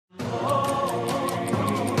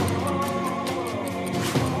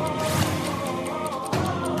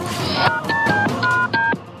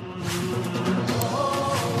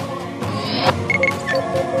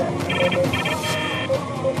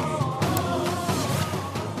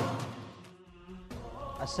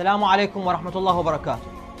Assalamu alaikum wa rahmatullahi wa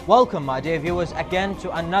barakatuh. Welcome my dear viewers again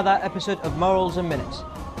to another episode of Morals in Minutes.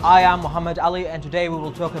 I am Muhammad Ali and today we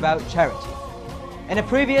will talk about charity. In a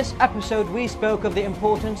previous episode we spoke of the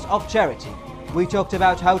importance of charity. We talked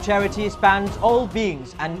about how charity spans all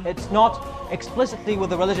beings and it's not explicitly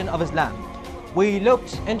with the religion of Islam. We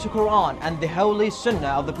looked into Quran and the holy sunnah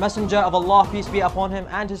of the Messenger of Allah, peace be upon him,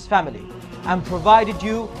 and his family, and provided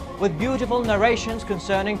you with beautiful narrations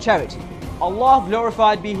concerning charity. Allah,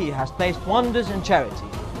 glorified be He, has placed wonders in charity.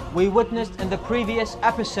 We witnessed in the previous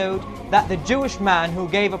episode that the Jewish man who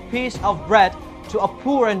gave a piece of bread to a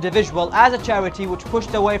poor individual as a charity which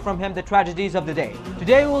pushed away from him the tragedies of the day.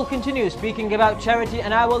 Today we will continue speaking about charity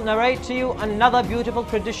and I will narrate to you another beautiful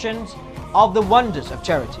traditions of the wonders of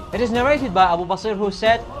charity. It is narrated by Abu Basir, who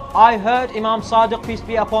said, I heard Imam Sadiq, peace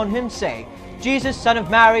be upon him, say, Jesus, son of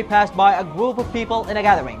Mary, passed by a group of people in a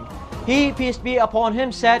gathering. He, peace be upon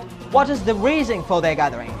him, said, what is the reason for their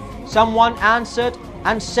gathering? Someone answered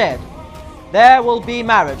and said, there will be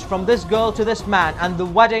marriage from this girl to this man and the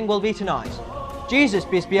wedding will be tonight. Jesus,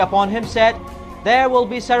 peace be upon him, said, there will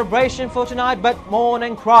be celebration for tonight but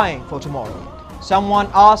mourning, crying for tomorrow. Someone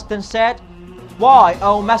asked and said, why,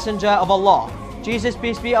 O Messenger of Allah? Jesus,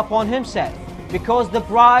 peace be upon him, said, because the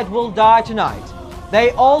bride will die tonight. They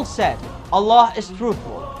all said, Allah is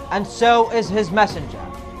truthful and so is his messenger.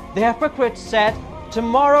 The hypocrites said,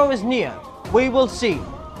 tomorrow is near, we will see.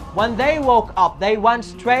 When they woke up, they went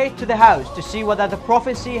straight to the house to see whether the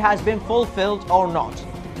prophecy has been fulfilled or not.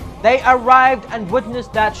 They arrived and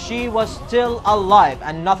witnessed that she was still alive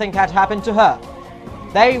and nothing had happened to her.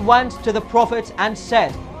 They went to the Prophet and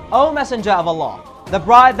said, O Messenger of Allah, the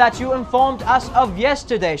bride that you informed us of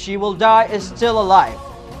yesterday, she will die, is still alive.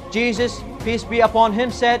 Jesus, peace be upon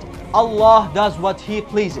him, said, Allah does what he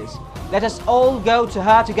pleases. Let us all go to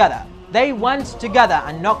her together. They went together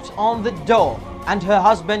and knocked on the door, and her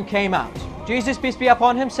husband came out. Jesus, peace be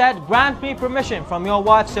upon him, said, grant me permission from your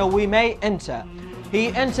wife so we may enter. He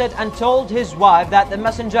entered and told his wife that the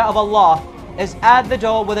Messenger of Allah is at the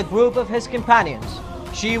door with a group of his companions.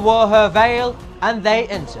 She wore her veil and they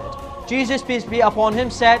entered. Jesus, peace be upon him,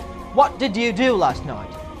 said, what did you do last night?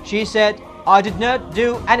 She said, I did not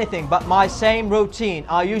do anything but my same routine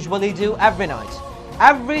I usually do every night.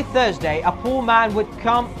 Every Thursday, a poor man would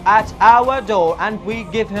come at our door and we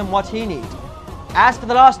give him what he needs. As for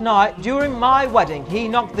the last night, during my wedding, he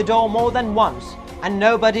knocked the door more than once and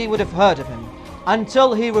nobody would have heard of him,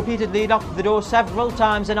 until he repeatedly knocked the door several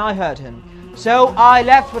times and I heard him. So I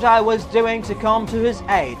left what I was doing to come to his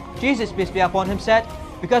aid. Jesus, peace be upon him, said,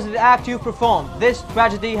 because of the act you performed, this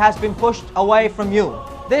tragedy has been pushed away from you.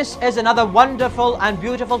 This is another wonderful and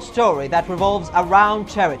beautiful story that revolves around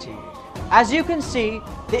charity. As you can see,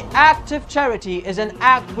 the act of charity is an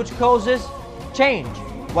act which causes change,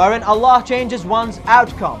 wherein Allah changes one's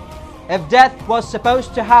outcome. If death was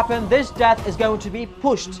supposed to happen, this death is going to be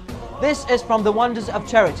pushed. This is from the wonders of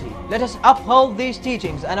charity. Let us uphold these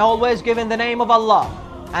teachings and always give in the name of Allah,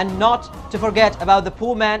 and not to forget about the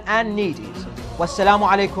poor man and needies. Wassalamu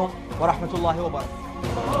alaikum wa rahmatullahi wa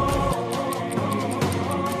barakatuh.